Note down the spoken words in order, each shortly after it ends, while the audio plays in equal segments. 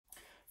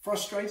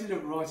Frustrated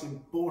at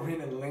writing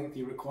boring and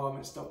lengthy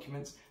requirements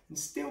documents and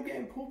still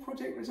getting poor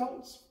project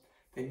results?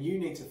 Then you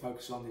need to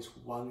focus on this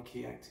one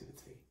key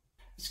activity.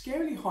 A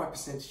scarily high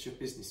percentage of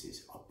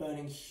businesses are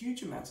burning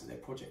huge amounts of their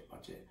project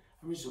budget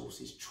and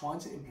resources trying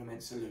to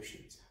implement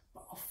solutions,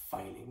 but are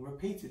failing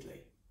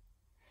repeatedly.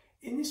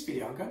 In this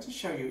video, I'm going to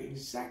show you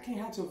exactly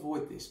how to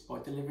avoid this by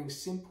delivering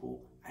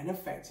simple and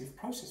effective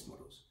process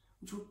models,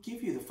 which will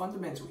give you the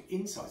fundamental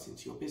insight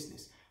into your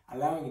business,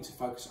 allowing you to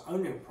focus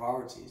only on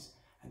priorities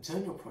and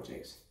turn your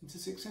projects into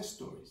success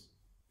stories.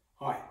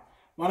 Hi,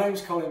 my name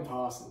is Colin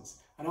Parsons,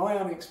 and I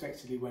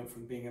unexpectedly went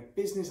from being a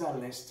business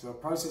analyst to a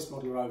process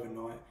modeler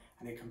overnight,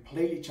 and it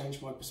completely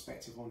changed my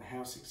perspective on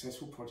how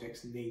successful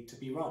projects need to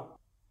be run.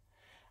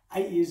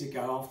 8 years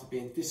ago, after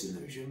being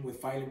disillusioned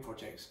with failing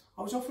projects,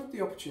 I was offered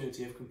the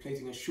opportunity of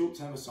completing a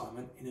short-term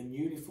assignment in a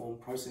newly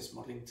formed process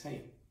modelling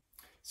team.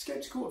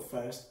 Sceptical at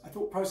first, I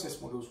thought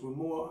process models were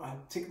more a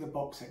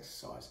tick-the-box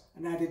exercise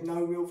and added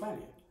no real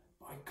value,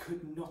 but I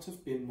could not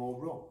have been more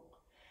wrong.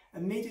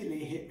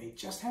 Immediately it hit me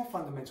just how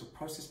fundamental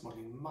process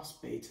modelling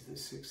must be to the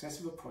success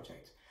of a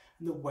project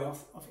and the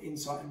wealth of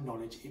insight and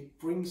knowledge it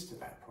brings to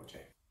that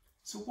project.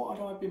 So what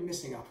had I been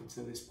missing up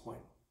until this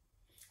point?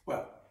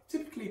 Well,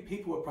 typically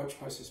people approach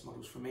process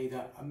models from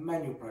either a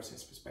manual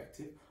process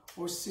perspective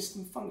or a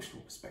system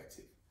functional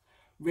perspective.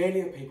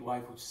 Rarely are people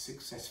able to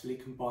successfully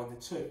combine the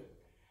two.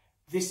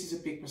 This is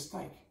a big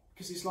mistake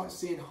because it's like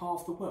seeing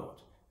half the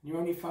world and you're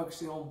only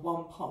focusing on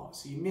one part,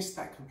 so you miss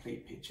that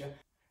complete picture.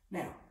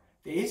 Now,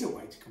 there is a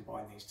way to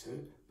combine these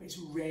two, but it's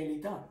rarely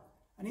done.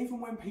 And even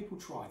when people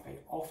try, they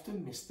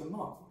often miss the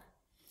mark.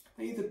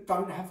 They either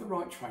don't have the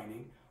right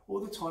training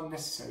or the time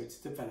necessary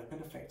to develop an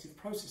effective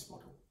process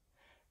model.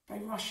 They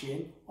rush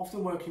in,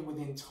 often working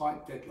within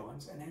tight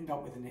deadlines, and end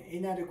up with an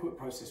inadequate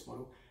process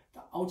model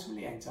that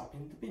ultimately ends up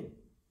in the bin.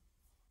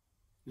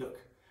 Look,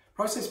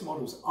 process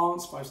models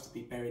aren't supposed to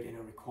be buried in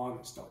a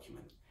requirements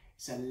document.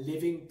 It's a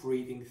living,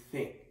 breathing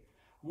thing.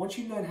 And once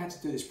you learn how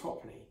to do this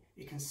properly,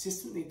 it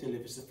consistently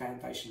delivers the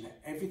foundation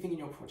that everything in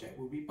your project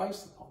will be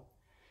based upon,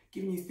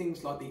 giving you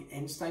things like the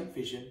end state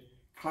vision,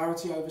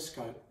 clarity over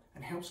scope,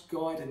 and helps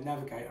guide and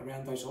navigate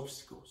around those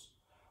obstacles.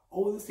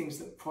 All the things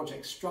that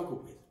projects struggle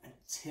with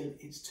until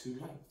it's too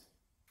late.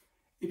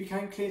 It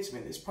became clear to me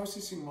that this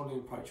processing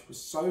modelling approach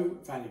was so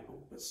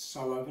valuable but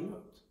so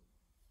overlooked.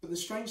 But the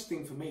strange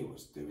thing for me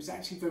was that it was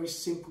actually very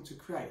simple to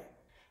create.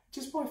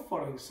 Just by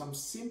following some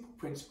simple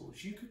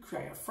principles, you could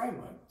create a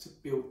framework to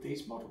build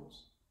these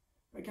models.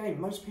 But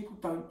again, most people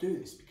don't do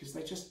this because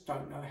they just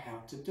don't know how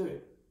to do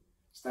it.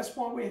 So that's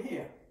why we're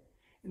here.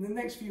 In the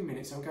next few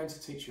minutes, I'm going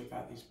to teach you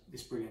about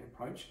this brilliant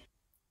approach.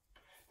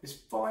 There's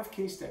 5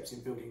 key steps in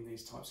building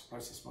these types of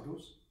process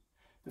models.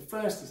 The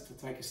first is to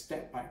take a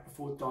step back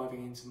before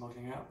diving into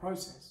modelling out a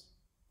process.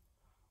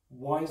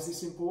 Why is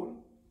this important?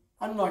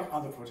 Unlike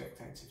other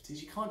project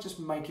activities, you can't just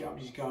make it up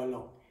as you go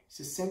along. It's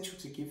essential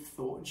to give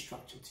thought and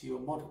structure to your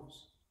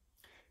models.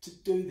 To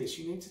do this,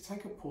 you need to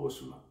take a pause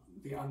from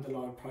the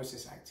underlying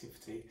process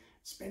activity,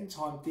 spend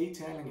time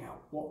detailing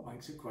out what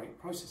makes a great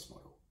process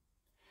model.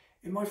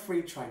 In my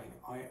free training,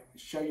 I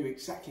show you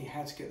exactly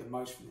how to get the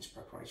most from this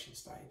preparation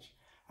stage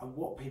and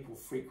what people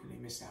frequently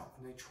miss out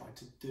when they try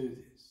to do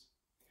this.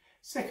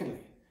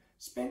 Secondly,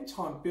 spend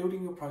time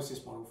building your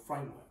process model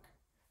framework.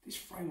 This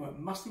framework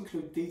must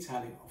include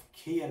detailing of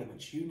key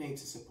elements you need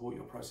to support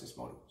your process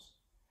models.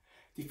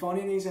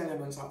 Defining these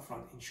elements up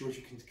front ensures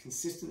you can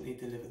consistently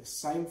deliver the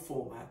same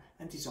format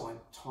and design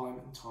time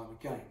and time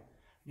again,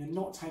 and you're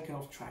not taken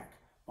off track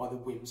by the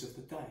whims of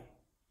the day.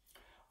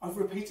 I've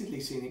repeatedly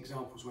seen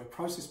examples where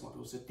process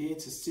models adhere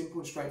to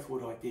simple and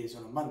straightforward ideas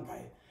on a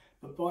Monday,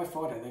 but by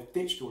Friday they've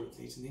ditched all of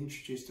these and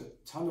introduced a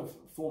ton of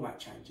format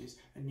changes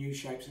and new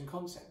shapes and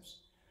concepts.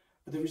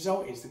 But the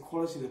result is the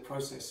quality of the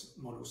process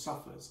model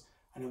suffers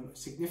and a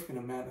significant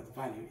amount of the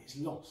value is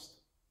lost.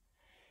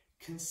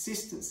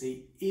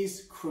 Consistency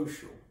is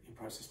crucial in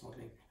process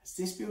modelling as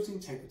this builds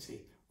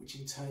integrity, which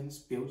in turn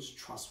builds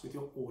trust with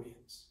your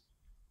audience.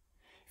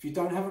 If you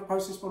don't have a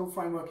process model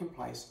framework in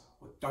place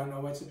or don't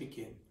know where to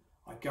begin,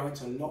 I go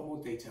into a lot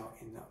more detail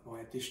in my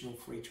additional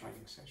free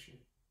training session.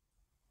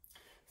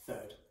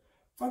 Third,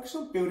 focus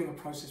on building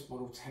a process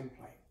model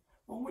template,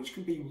 one which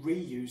can be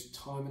reused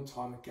time and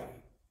time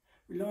again.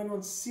 Relying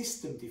on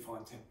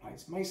system-defined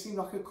templates may seem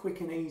like a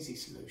quick and easy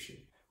solution.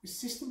 With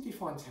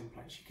system-defined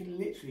templates, you can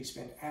literally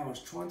spend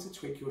hours trying to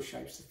tweak your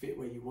shapes to fit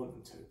where you want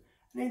them to,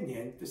 and in the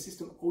end, the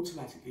system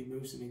automatically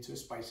moves them into a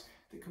space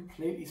that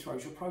completely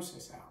throws your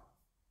process out.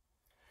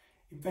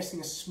 Investing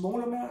a small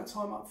amount of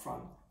time up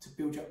front to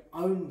build your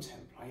own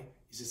template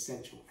is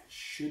essential and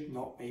should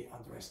not be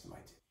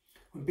underestimated.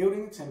 When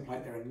building a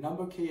template, there are a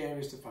number of key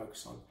areas to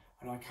focus on,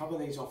 and I cover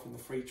these off in the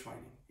free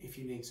training if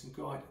you need some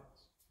guidance.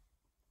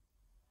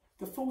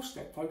 The 4th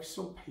step focuses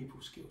on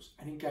people skills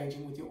and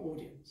engaging with your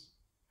audience.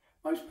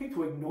 Most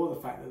people ignore the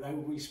fact that they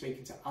will be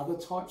speaking to other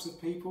types of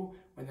people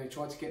when they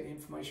try to get the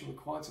information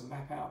required to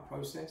map out a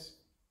process.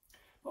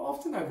 But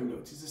often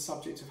overlooked is the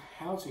subject of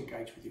how to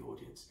engage with the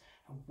audience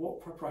and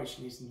what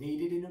preparation is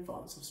needed in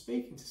advance of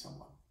speaking to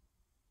someone.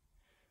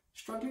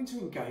 Struggling to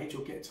engage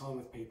or get time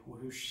with people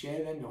who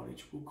share their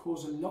knowledge will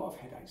cause a lot of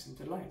headaches and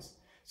delays,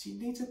 so you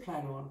need to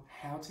plan on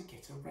how to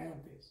get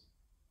around this.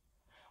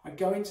 I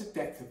go into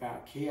depth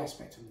about a key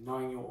aspect of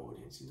knowing your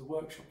audience in the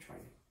workshop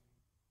training.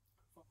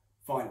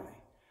 Finally,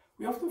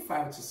 we often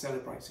fail to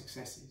celebrate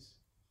successes.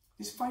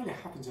 This failure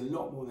happens a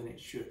lot more than it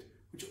should,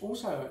 which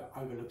also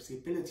overlooks the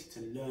ability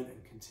to learn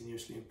and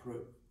continuously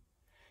improve.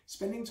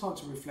 Spending time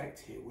to reflect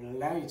here will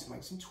allow you to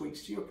make some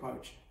tweaks to your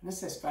approach and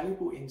assess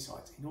valuable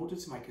insights in order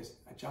to make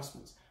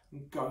adjustments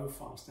and go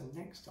faster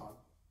next time.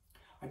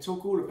 I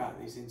talk all about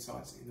these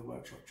insights in the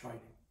workshop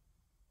training.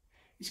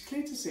 It's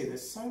clear to see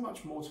there's so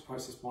much more to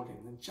process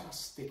modelling than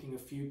just sticking a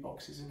few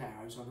boxes and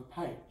arrows on a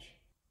page.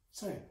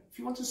 So, if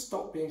you want to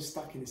stop being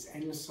stuck in this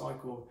endless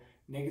cycle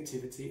of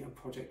negativity and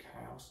project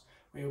chaos,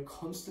 where you're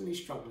constantly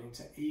struggling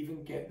to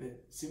even get the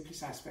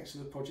simplest aspects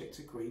of the project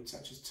agreed,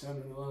 such as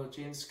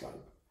terminology and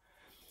scope,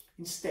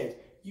 instead,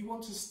 you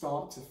want to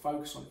start to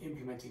focus on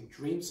implementing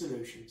dream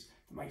solutions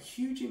that make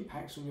huge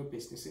impacts on your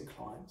business and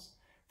clients,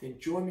 then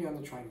join me on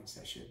the training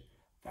session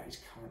that is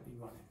currently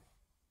running.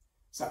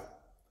 So,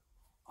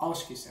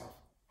 ask yourself,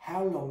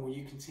 how long will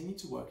you continue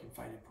to work in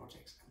failing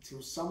projects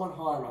until someone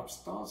higher up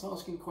starts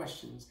asking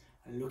questions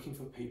and looking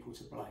for people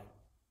to blame?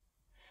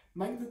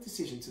 Make the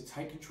decision to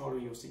take control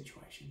of your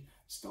situation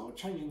and start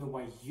changing the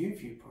way you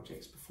view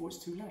projects before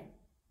it's too late.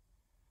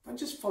 Don't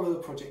just follow the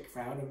project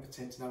crowd and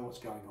pretend to know what's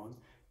going on.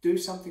 Do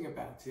something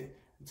about it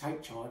and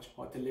take charge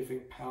by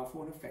delivering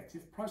powerful and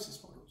effective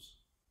process models.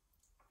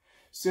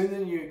 Sooner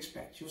than you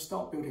expect, you'll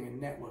start building a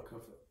network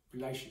of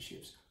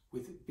relationships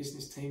with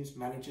business teams,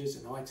 managers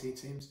and IT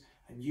teams,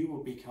 and you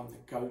will become the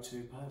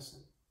go-to person.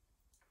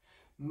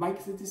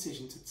 Make the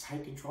decision to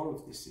take control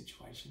of this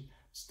situation.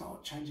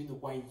 Start changing the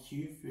way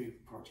you view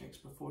projects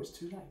before it's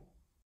too late.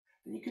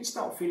 Then you can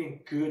start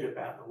feeling good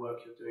about the work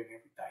you're doing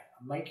every day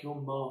and make your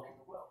mark in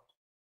the world.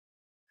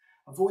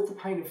 Avoid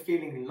the pain of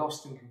feeling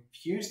lost and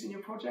confused in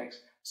your projects.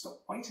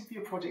 Stop waiting for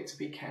your project to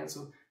be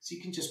cancelled so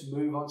you can just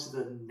move on to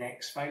the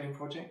next failing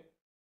project.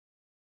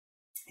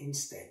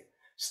 Instead,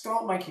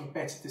 start making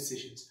better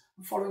decisions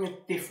and following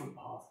a different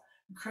path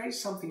and create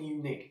something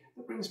unique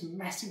that brings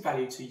massive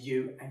value to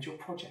you and your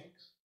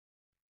projects.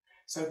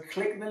 So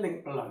click the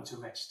link below to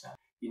register.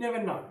 You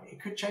never know, it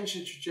could change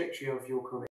the trajectory of your career.